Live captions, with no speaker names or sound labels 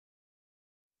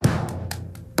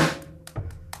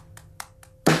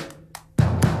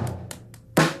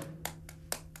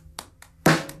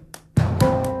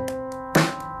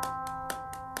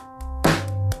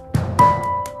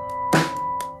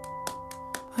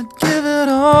I'd give it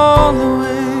all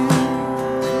away.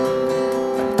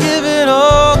 I'd give it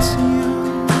all to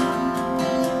you.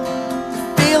 The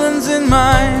feelings in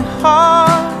my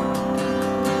heart,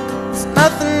 there's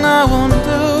nothing I won't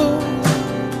do.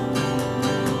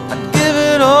 I'd give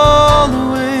it all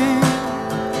away.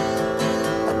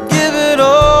 I'd give it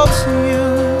all to you.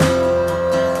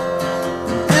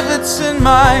 And if it's in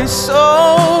my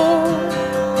soul,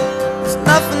 there's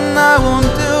nothing I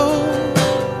won't do.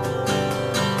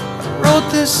 Wrote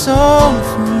this song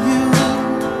for you.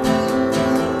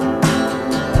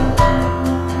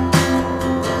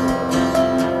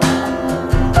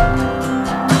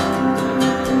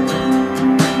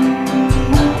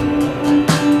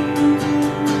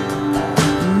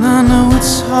 And I know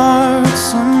it's hard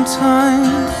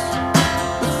sometimes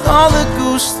with all that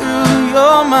goes through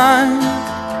your mind.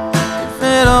 If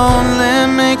it only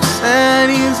makes it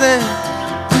easy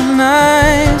when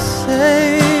I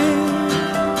say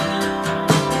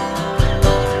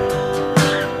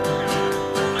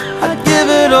I'd give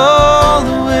it all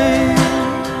away.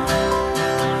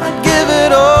 I'd give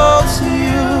it all to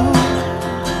you.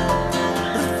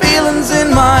 The feelings in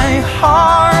my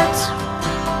heart,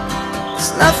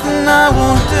 there's nothing I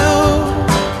won't do.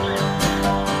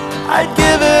 I'd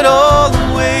give it all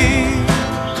away.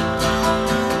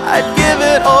 I'd give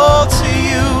it all to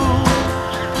you.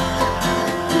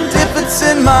 And if it's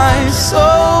in my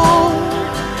soul,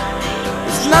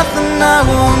 there's nothing I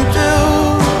won't do.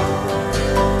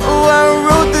 I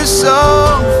wrote this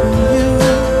song for you.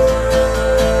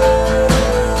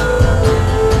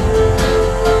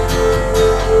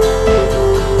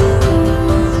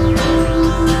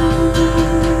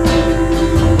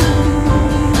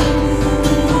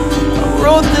 I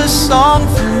wrote this song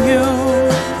for you.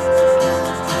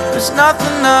 There's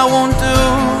nothing I won't do.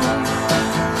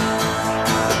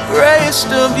 The grayest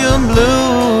of your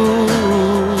blue,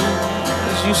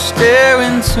 as you stare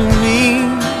into me,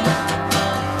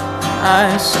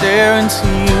 I stare into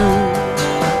you.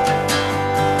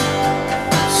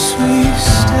 Sweet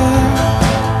stare,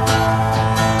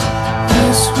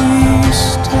 as we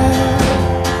stare,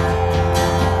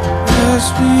 as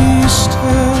we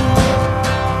stare,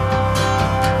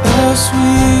 as we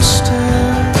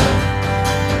stare,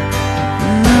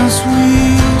 and as we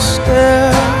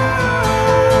stare,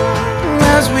 and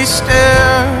as we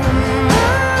stare,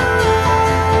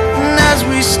 and as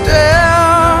we stare.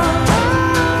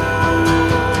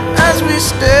 As we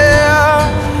stare,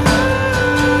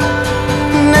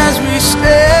 and as we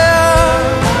stare,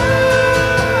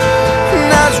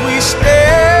 and as we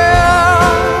stare,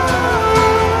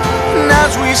 and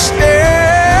as we stare.